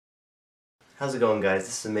How's it going, guys?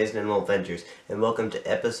 This is Amazing Animal Adventures, and welcome to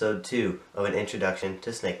episode 2 of an introduction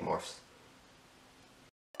to snake morphs.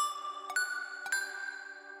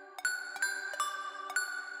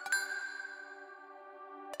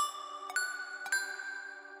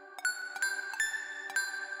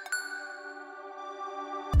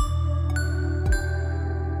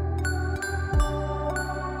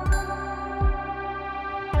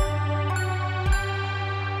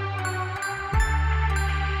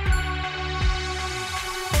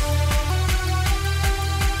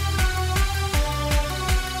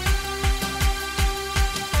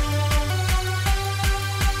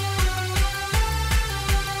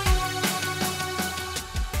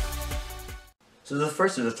 So the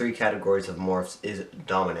first of the three categories of morphs is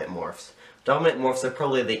dominant morphs. Dominant morphs are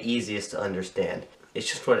probably the easiest to understand. It's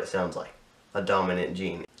just what it sounds like, a dominant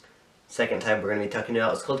gene. Second type we're going to be talking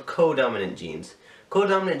about is called codominant genes.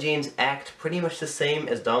 Codominant genes act pretty much the same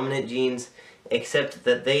as dominant genes, except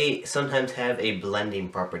that they sometimes have a blending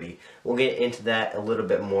property. We'll get into that a little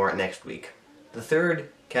bit more next week. The third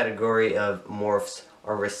category of morphs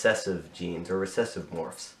are recessive genes, or recessive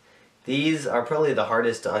morphs. These are probably the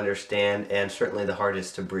hardest to understand and certainly the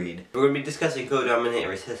hardest to breed. We're going to be discussing codominant and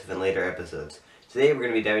recessive in later episodes. Today we're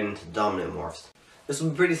going to be diving into dominant morphs. This will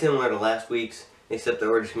be pretty similar to last week's, except that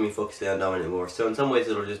we're just going to be focusing on dominant morphs. So in some ways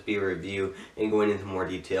it'll just be a review and going into more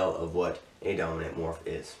detail of what a dominant morph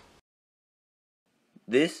is.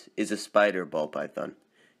 This is a spider ball python.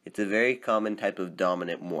 It's a very common type of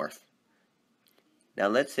dominant morph. Now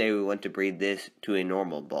let's say we want to breed this to a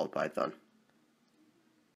normal ball python.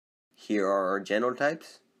 Here are our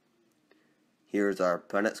genotypes. Here's our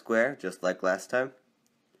Punnett square, just like last time.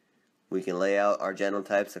 We can lay out our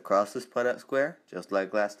genotypes across this Punnett square, just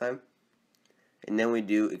like last time. And then we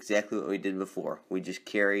do exactly what we did before. We just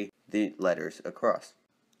carry the letters across.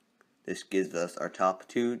 This gives us our top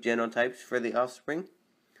two genotypes for the offspring.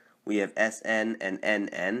 We have SN and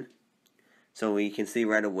NN. So we can see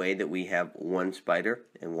right away that we have one spider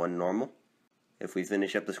and one normal. If we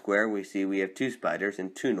finish up the square, we see we have two spiders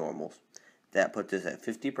and two normals. That puts us at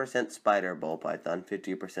 50% spider ball python,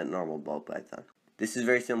 50% normal ball python. This is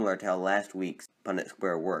very similar to how last week's Punnett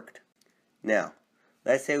square worked. Now,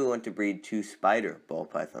 let's say we want to breed two spider ball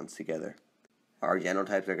pythons together. Our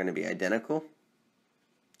genotypes are going to be identical.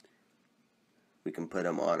 We can put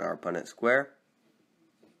them on our Punnett square,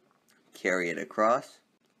 carry it across.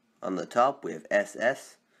 On the top, we have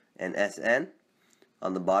SS and SN.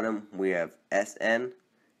 On the bottom, we have SN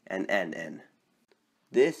and NN.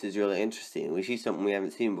 This is really interesting. We see something we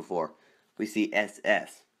haven't seen before. We see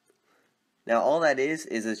SS. Now, all that is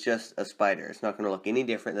it's just a spider. It's not going to look any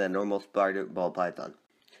different than a normal spider ball python.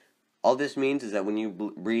 All this means is that when you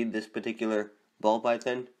breed this particular ball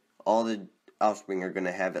python, all the offspring are going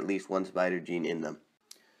to have at least one spider gene in them.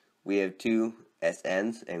 We have two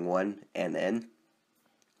SNs and one NN.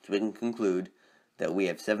 So we can conclude that we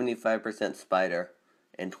have 75% spider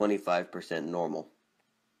and 25% normal.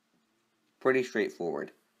 Pretty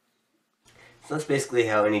straightforward. So that's basically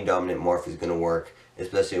how any dominant morph is going to work,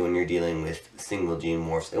 especially when you're dealing with single gene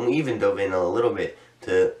morphs. And we even dove in a little bit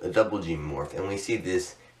to a double gene morph, and we see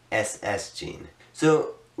this SS gene.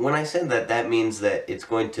 So when I said that, that means that it's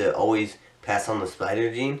going to always pass on the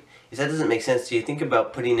spider gene. If that doesn't make sense to you, think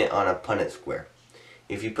about putting it on a Punnett square.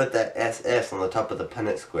 If you put that SS on the top of the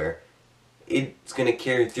Punnett square, it's going to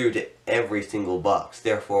carry through to every single box.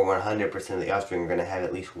 Therefore, 100% of the offspring are going to have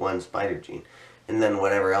at least one spider gene. And then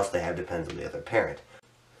whatever else they have depends on the other parent.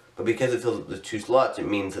 But because it fills up the two slots, it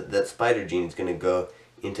means that that spider gene is going to go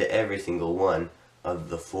into every single one of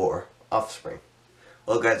the 4 offspring.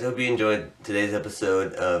 Well, guys, I hope you enjoyed today's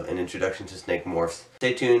episode of an introduction to snake morphs.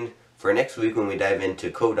 Stay tuned for next week when we dive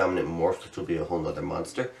into codominant morphs, which will be a whole nother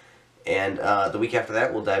monster. And the week after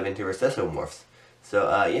that, we'll dive into recessive morphs.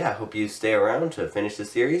 So, yeah, I hope you stay around to finish the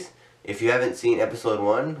series. If you haven't seen episode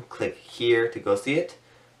 1, click here to go see it.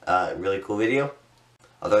 Really cool video.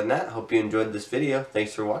 Other than that, I hope you enjoyed this video.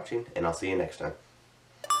 Thanks for watching, and I'll see you next time.